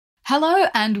Hello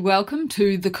and welcome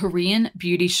to the Korean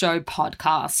Beauty Show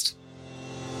podcast.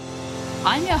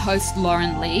 I'm your host,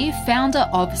 Lauren Lee, founder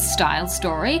of Style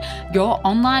Story, your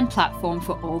online platform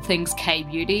for all things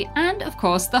K-beauty, and of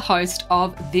course, the host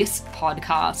of this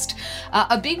podcast.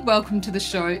 A big welcome to the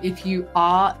show if you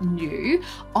are new.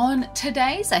 On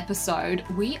today's episode,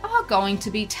 we are going to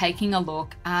be taking a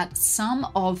look at some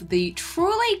of the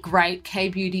truly great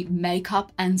K-beauty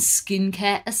makeup and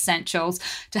skincare essentials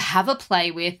to have a play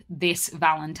with this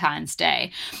Valentine's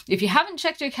Day. If you haven't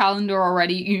checked your calendar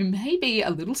already, you may be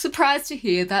a little surprised to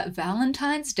hear that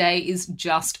Valentine's Day is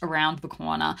just around the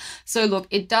corner. So look,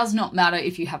 it does not matter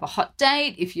if you have a hot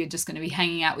date, if you're just going to be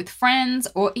hanging out with friends,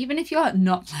 or even if you're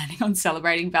not planning on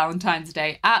celebrating Valentine's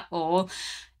Day at all.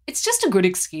 It's just a good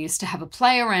excuse to have a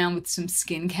play around with some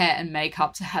skincare and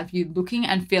makeup to have you looking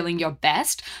and feeling your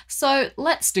best. So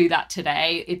let's do that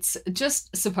today. It's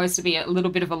just supposed to be a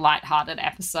little bit of a lighthearted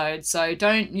episode. So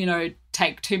don't,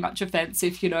 take too much offense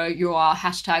if, you are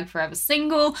hashtag forever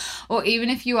single, or even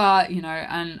if you are,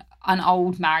 an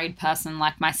old married person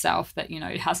like myself that,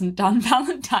 hasn't done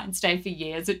Valentine's Day for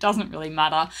years. It doesn't really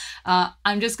matter.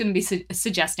 I'm just going to be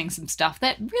suggesting some stuff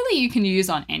that really you can use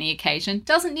on any occasion.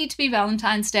 Doesn't need to be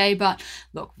Valentine's Day, but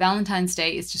look, Valentine's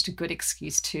Day is just a good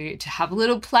excuse to have a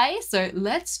little play. So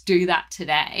let's do that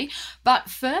today. But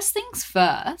first things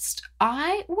first,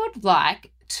 I would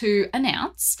like to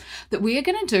announce that we are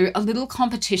going to do a little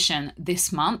competition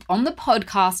this month on the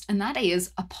podcast, and that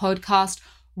is a podcast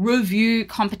review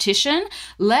competition.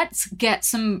 Let's get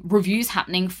some reviews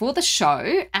happening for the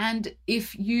show. And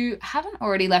if you haven't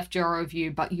already left your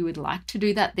review, but you would like to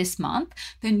do that this month,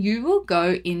 then you will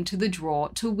go into the draw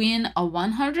to win a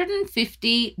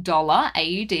 $150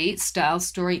 AUD Style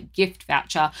Story gift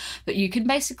voucher that you can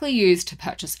basically use to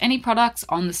purchase any products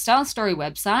on the Style Story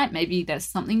website. Maybe there's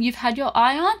something you've had your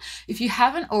eye on. If you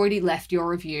haven't already left your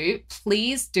review,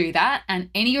 please do that. And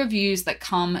any reviews that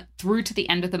come through to the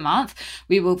end of the month,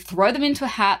 we will throw them into a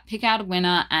hat, pick out a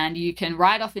winner, and you can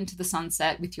ride off into the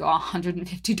sunset with your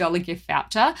 $150 gift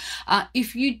voucher.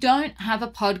 If you don't have a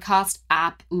podcast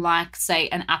app like, say,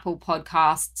 an Apple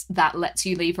Podcasts that lets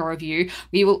you leave a review,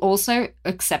 we will also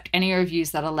accept any reviews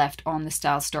that are left on the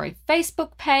Style Story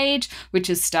Facebook page, which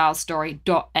is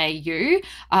stylestory.au.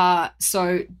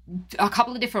 So a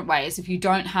couple of different ways. If you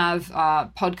don't have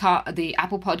the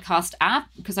Apple Podcast app,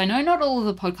 because I know not all of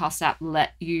the podcast apps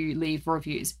let you leave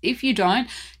reviews. If you don't,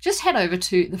 just head over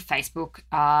to the Facebook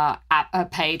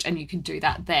app page and you can do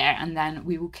that there, and then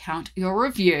we will count your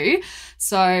review.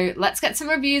 So let's get some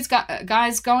reviews,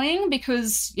 guys, going,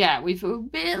 because, we've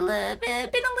been a little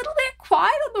bit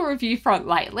quiet on the review front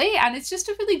lately, and it's just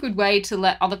a really good way to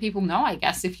let other people know, I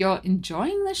guess, if you're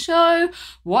enjoying the show,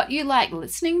 what you like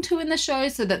listening to in the show,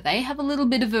 so that they have a little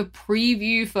bit of a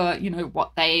preview for,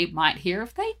 what they might hear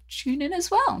if they tune in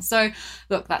as well. So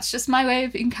look, that's just my way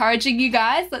of encouraging you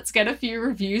guys. Let's get a few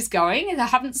reviews going. I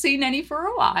haven't seen any for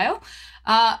a while.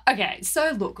 Okay,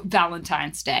 so look,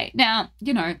 Valentine's Day. Now,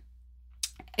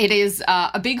 it is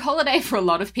a big holiday for a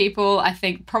lot of people. I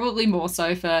think probably more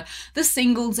so for the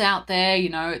singles out there.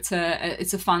 It's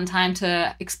a fun time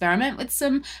to experiment with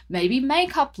some maybe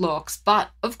makeup looks. But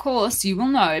of course, you will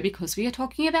know, because we are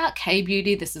talking about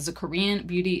K-beauty, this is a Korean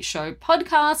beauty show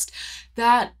podcast,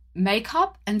 that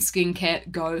makeup and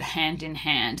skincare go hand in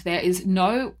hand. There is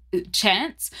no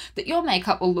chance that your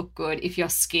makeup will look good if your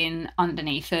skin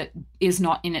underneath it is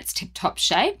not in its tip-top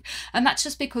shape. And that's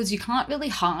just because you can't really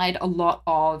hide a lot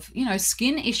of,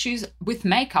 skin issues with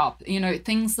makeup.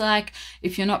 Things like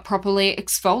if you're not properly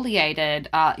exfoliated,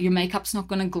 your makeup's not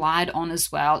going to glide on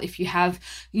as well. If you have,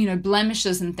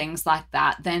 blemishes and things like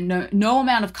that, then no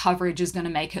amount of coverage is going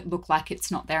to make it look like it's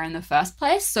not there in the first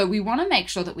place. So we want to make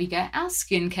sure that we get our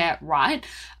skincare right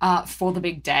for the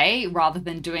big day, rather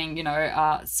than doing,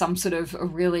 some sort of a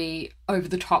really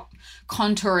over-the-top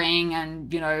contouring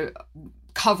and,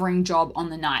 covering job on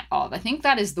the night of. I think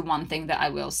that is the one thing that I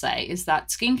will say, is that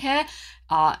skincare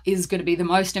is going to be the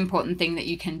most important thing that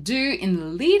you can do in the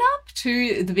lead up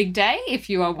to the big day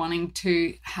if you are wanting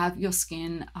to have your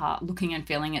skin looking and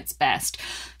feeling its best.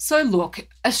 So look,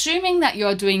 assuming that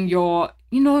you're doing your,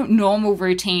 normal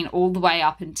routine all the way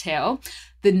up until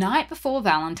the night before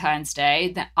Valentine's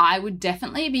Day, that I would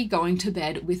definitely be going to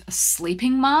bed with a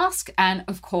sleeping mask. And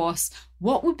of course,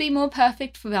 what would be more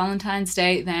perfect for Valentine's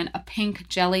Day than a pink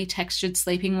jelly textured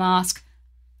sleeping mask?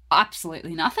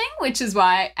 Absolutely nothing, which is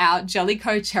why our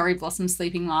Jellicoe Cherry Blossom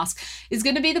Sleeping Mask is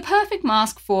going to be the perfect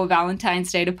mask for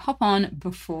Valentine's Day to pop on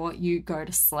before you go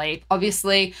to sleep.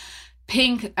 Obviously,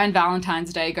 pink and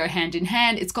Valentine's Day go hand in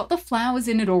hand. It's got the flowers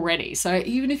in it already. So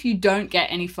even if you don't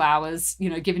get any flowers,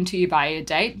 given to you by your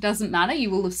date, doesn't matter. You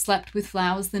will have slept with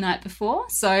flowers the night before.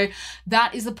 So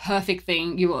that is a perfect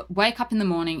thing. You will wake up in the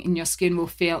morning and your skin will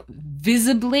feel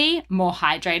visibly more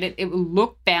hydrated. It will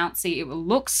look bouncy. It will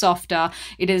look softer.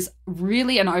 It is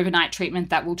really an overnight treatment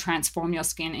that will transform your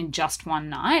skin in just one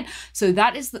night. So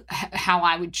that is how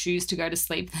I would choose to go to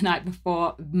sleep the night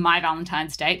before my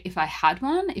Valentine's date if I had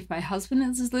one. If my husband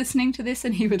is listening to this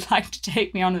and he would like to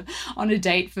take me on a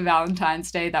date for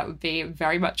Valentine's Day, that would be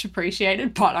very much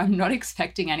appreciated, but I'm not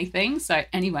expecting anything. So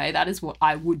anyway, that is what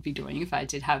I would be doing if I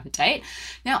did have a date.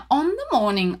 Now, on the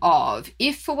morning of,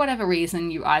 if for whatever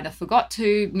reason you either forgot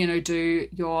to, do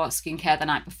your skincare the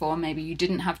night before, maybe you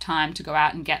didn't have time to go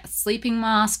out and get a sleeping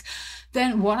mask,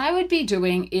 then what I would be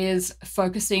doing is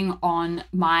focusing on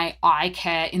my eye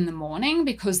care in the morning,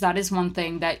 because that is one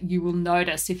thing that you will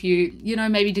notice if you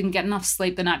maybe didn't get enough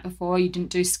sleep the night before, you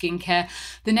didn't do skincare.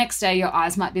 The next day, your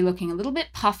eyes might be looking a little bit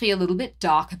puffy, a little bit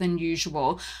darker than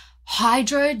usual.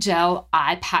 Hydrogel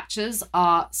eye patches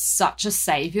are such a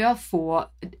savior for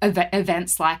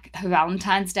events like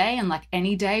Valentine's Day and like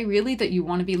any day really that you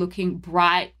want to be looking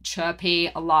bright,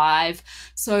 chirpy, alive.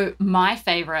 So my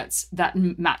favorites that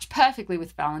match perfectly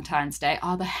with Valentine's Day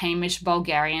are the Hamish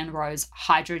Bulgarian Rose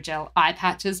Hydrogel eye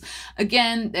patches.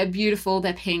 Again, they're beautiful,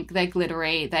 they're pink, they're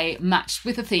glittery, they match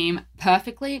with a theme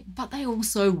perfectly, but they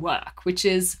also work, which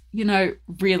is,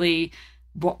 really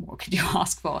what could you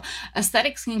ask for?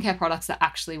 Aesthetic skincare products that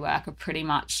actually work are pretty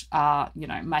much,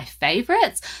 my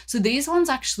favorites. So these ones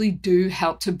actually do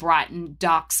help to brighten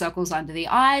dark circles under the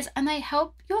eyes, and they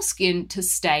help your skin to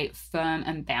stay firm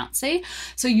and bouncy.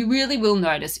 So you really will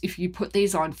notice if you put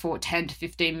these on for 10 to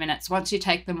 15 minutes, once you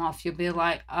take them off, you'll be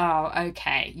like, oh,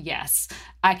 okay, yes,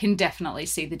 I can definitely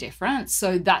see the difference.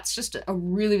 So that's just a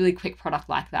really, really quick product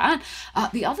like that.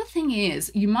 The other thing is,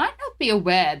 you might not be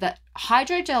aware that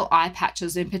hydrogel eye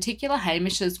patches, in particular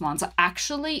Hamish's ones, are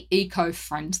actually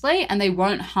eco-friendly and they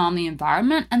won't harm the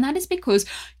environment. And that is because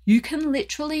you can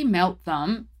literally melt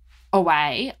them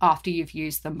away after you've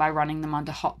used them by running them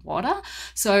under hot water.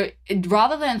 So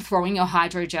rather than throwing your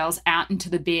hydrogels out into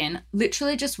the bin,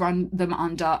 literally just run them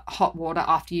under hot water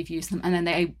after you've used them, and then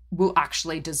they will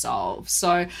actually dissolve.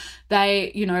 So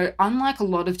they, unlike a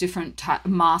lot of different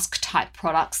mask type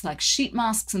products like sheet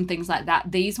masks and things like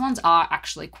that, these ones are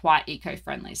actually quite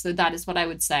eco-friendly. So that is what I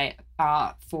would say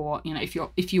for,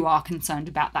 if you are concerned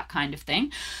about that kind of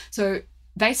thing. So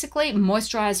basically,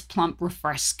 moisturized, plump,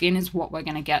 refreshed skin is what we're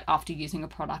going to get after using a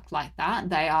product like that.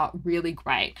 They are really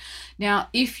great. Now,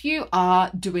 if you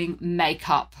are doing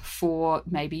makeup for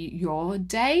maybe your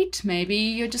date, maybe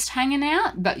you're just hanging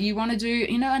out, but you want to do,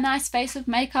 a nice face of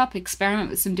makeup, experiment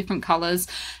with some different colors,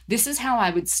 this is how I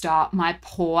would start my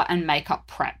pore and makeup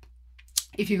prep.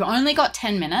 If you've only got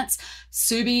 10 minutes,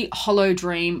 Subi Hollow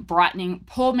Dream Brightening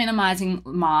Pore Minimizing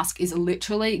Mask is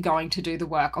literally going to do the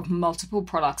work of multiple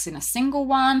products in a single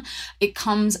one. It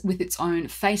comes with its own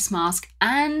face mask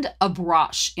and a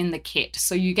brush in the kit.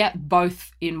 So you get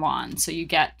both in one. So you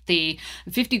get the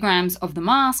 50 grams of the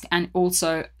mask and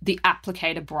also the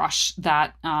applicator brush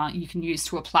that you can use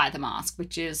to apply the mask,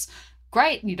 which is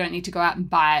great. You don't need to go out and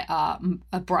buy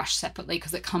a brush separately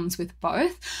because it comes with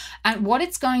both. And what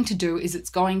it's going to do is it's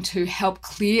going to help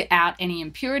clear out any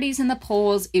impurities in the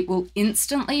pores. It will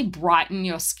instantly brighten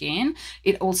your skin.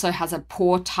 It also has a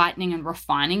pore tightening and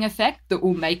refining effect that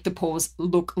will make the pores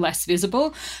look less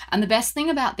visible. And the best thing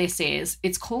about this is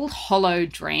it's called Hollow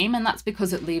Dream, and that's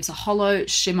because it leaves a hollow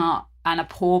shimmer and a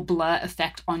pore blur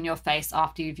effect on your face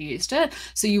after you've used it.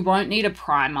 So you won't need a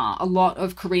primer. A lot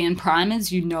of Korean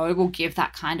primers, will give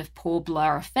that kind of pore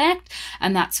blur effect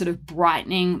and that sort of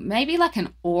brightening, maybe like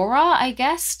an aura, I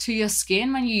guess, to your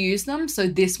skin when you use them. So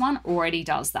this one already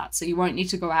does that. So you won't need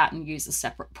to go out and use a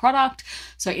separate product.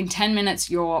 So in 10 minutes,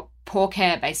 your pore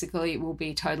care basically will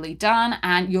be totally done,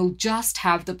 and you'll just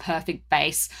have the perfect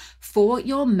base for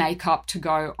your makeup to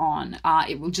go on.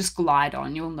 It will just glide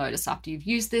on. You'll notice after you've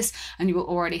used this, and you will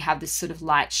already have this sort of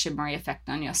light shimmery effect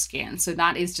on your skin. So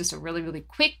that is just a really, really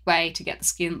quick way to get the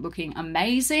skin looking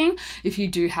amazing if you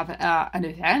do have an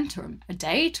event or a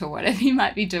date or whatever you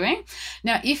might be doing.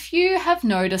 Now, if you have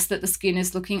noticed that the skin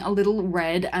is looking a little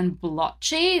red and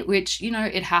blotchy, which,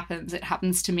 it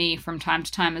happens to me from time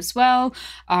to time as well.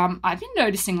 I've been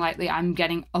noticing lately I'm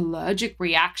getting allergic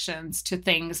reactions to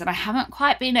things and I haven't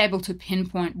quite been able to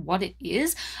pinpoint what it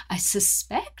is. I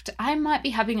suspect I might be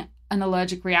having an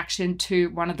allergic reaction to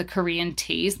one of the Korean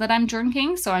teas that I'm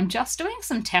drinking. So I'm just doing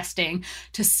some testing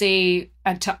to see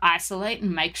to isolate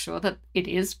and make sure that it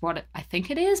is what I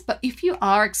think it is. But if you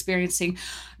are experiencing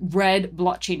red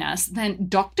blotchiness, then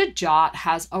Dr. Jart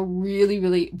has a really,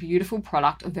 really beautiful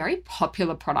product, a very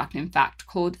popular product, in fact,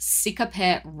 called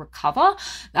Cicapair Recover.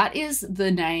 That is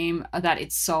the name that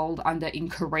it's sold under in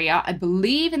Korea. I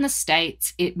believe in the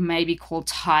States it may be called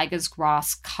Tiger's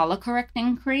Grass Color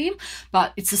Correcting Cream,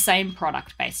 but it's the same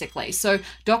product basically. So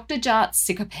Dr. Jart's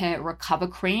Cicapair Recover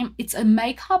Cream, it's a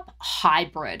makeup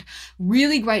hybrid.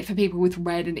 Really great for people with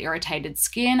red and irritated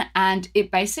skin, and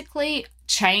it basically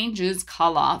changes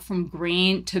color from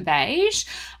green to beige.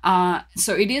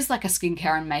 So it is like a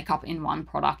skincare and makeup in one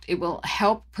product. It will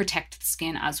help protect the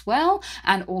skin as well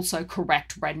and also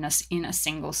correct redness in a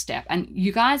single step. And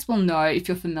you guys will know, if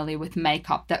you're familiar with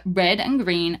makeup, that red and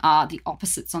green are the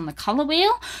opposites on the color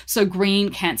wheel. So green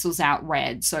cancels out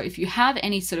red. So if you have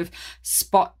any sort of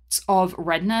spots of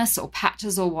redness or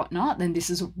patches or whatnot, then this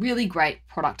is a really great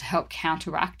product to help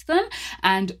counteract them.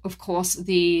 And of course, as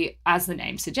the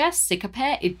name suggests,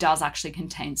 Cicapair, it does actually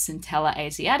contain Centella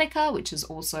asiatica, which is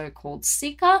also called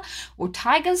Cica or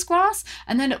tiger's grass.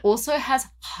 And then it also has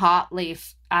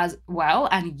heartleaf as well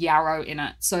and yarrow in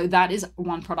it. So that is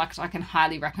one product I can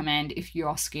highly recommend if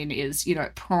your skin is,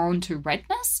 prone to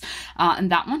redness. And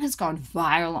that one has gone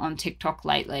viral on TikTok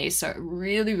lately. So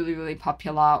really, really, really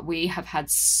popular. We have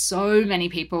had so many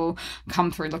people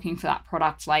come through looking for that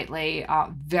product lately.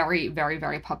 Very, very,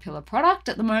 very popular product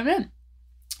at the moment.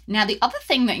 Now, the other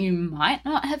thing that you might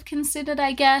not have considered,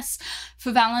 I guess,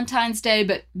 for Valentine's Day,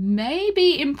 but may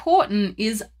be important,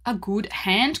 is a good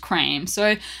hand cream.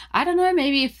 So I don't know,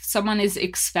 maybe if someone is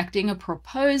expecting a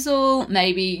proposal,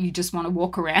 maybe you just want to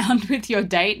walk around with your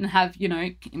date and have,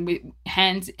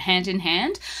 hand in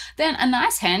hand, then a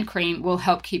nice hand cream will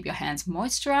help keep your hands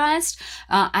moisturized.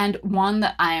 And one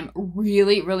that I am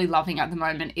really, really loving at the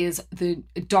moment is the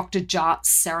Dr. Jart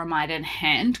Ceramide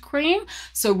Hand Cream.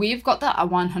 So we've got the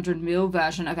 100ml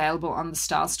version available on the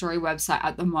Style Story website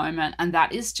at the moment, and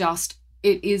that is just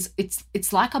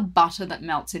it's like a butter that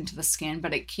melts into the skin,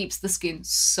 but it keeps the skin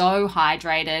so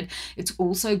hydrated. It's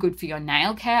also good for your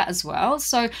nail care as well.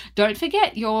 So don't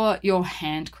forget your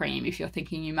hand cream if you're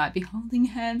thinking you might be holding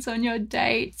hands on your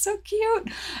date. So cute.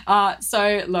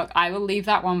 So look, I will leave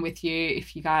that one with you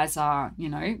if you guys are,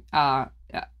 are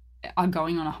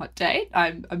going on a hot date.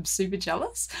 I'm super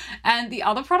jealous. And the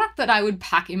other product that I would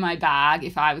pack in my bag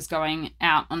if I was going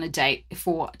out on a date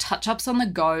for touch-ups on the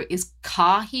go is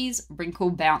Kahi's Wrinkle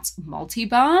Bounce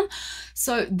Multi-Balm.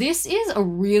 So this is a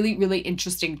really, really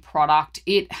interesting product.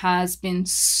 It has been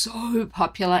so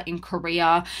popular in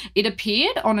Korea. It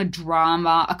appeared on a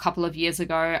drama a couple of years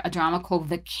ago, a drama called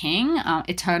The King,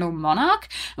 Eternal Monarch.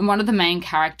 And one of the main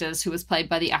characters, who was played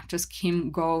by the actress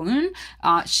Kim Go-eun,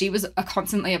 she was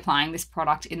constantly applying this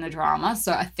product in the drama.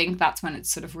 So I think that's when it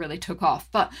sort of really took off.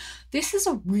 But this is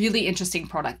a really interesting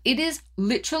product. It is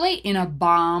literally in a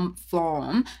balm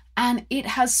form, and it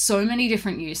has so many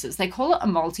different uses. They call it a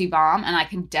multi-balm, and I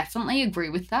can definitely agree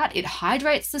with that. It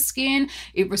hydrates the skin.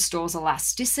 It restores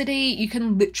elasticity. You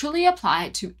can literally apply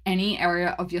it to any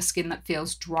area of your skin that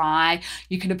feels dry.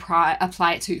 You can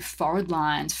apply it to forehead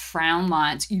lines, frown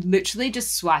lines. You literally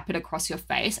just swipe it across your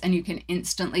face and you can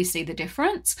instantly see the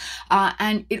difference.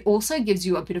 And it also gives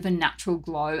you a bit of a natural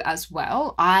glow as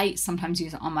well. I sometimes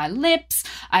use it on my lips.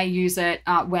 I use it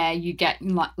where you get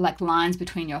like lines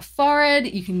between your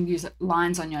forehead. You can use it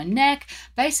lines on your neck.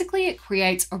 Basically, it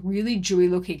creates a really dewy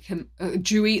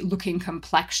looking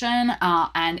complexion,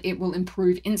 and it will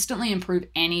instantly improve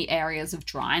any areas of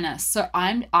dryness. So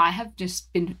I have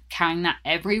just been carrying that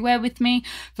everywhere with me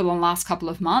for the last couple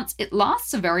of months. It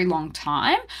lasts a very long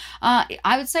time.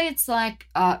 I would say it's like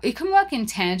it can work in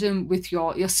tandem with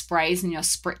your sprays and your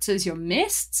spritzers, your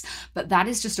mists, but that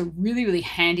is just a really, really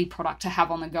handy product to have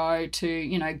on the go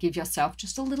to, give yourself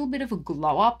just a little bit of a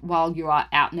glow up while you are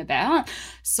out and about.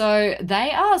 So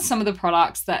they are some of the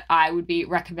products that I would be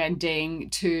recommending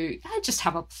to just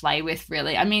have a play with,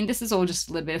 really. I mean, this is all just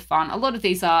a little bit of fun. A lot of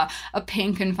these are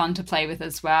pink and fun to play with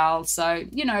as well. So,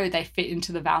 they fit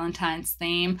into the Valentine's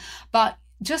theme. But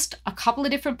just a couple of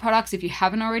different products, if you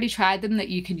haven't already tried them, that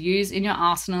you could use in your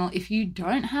arsenal. If you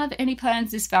don't have any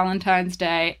plans this Valentine's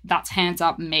Day, that's hands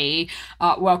up me.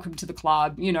 Welcome to the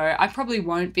club. I probably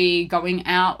won't be going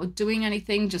out or doing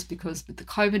anything just because with the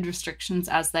COVID restrictions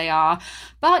as they are.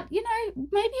 But,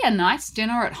 maybe a nice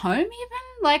dinner at home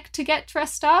even, like to get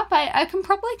dressed up. I can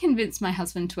probably convince my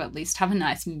husband to at least have a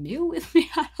nice meal with me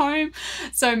at home.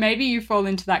 So maybe you fall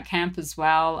into that camp as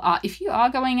well. If you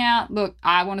are going out, look,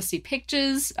 I want to see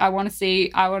pictures. I want to see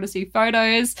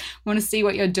photos. I want to see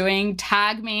what you're doing.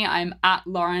 Tag me. I'm at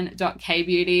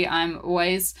lauren.kbeauty. I'm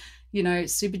always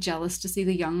super jealous to see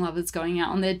the young lovers going out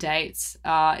on their dates.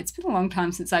 It's been a long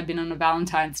time since I've been on a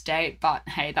Valentine's date, but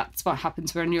hey, that's what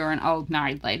happens when you're an old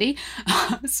married lady.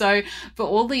 So for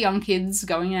all the young kids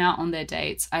going out on their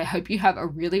dates, I hope you have a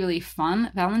really, really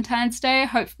fun Valentine's Day.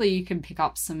 Hopefully you can pick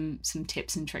up some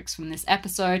tips and tricks from this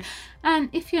episode. And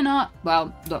if you're not,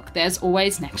 well, look, there's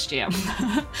always next year.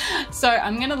 So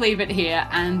I'm going to leave it here,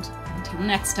 and until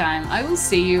next time, I will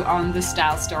see you on the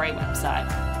Style Story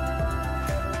website.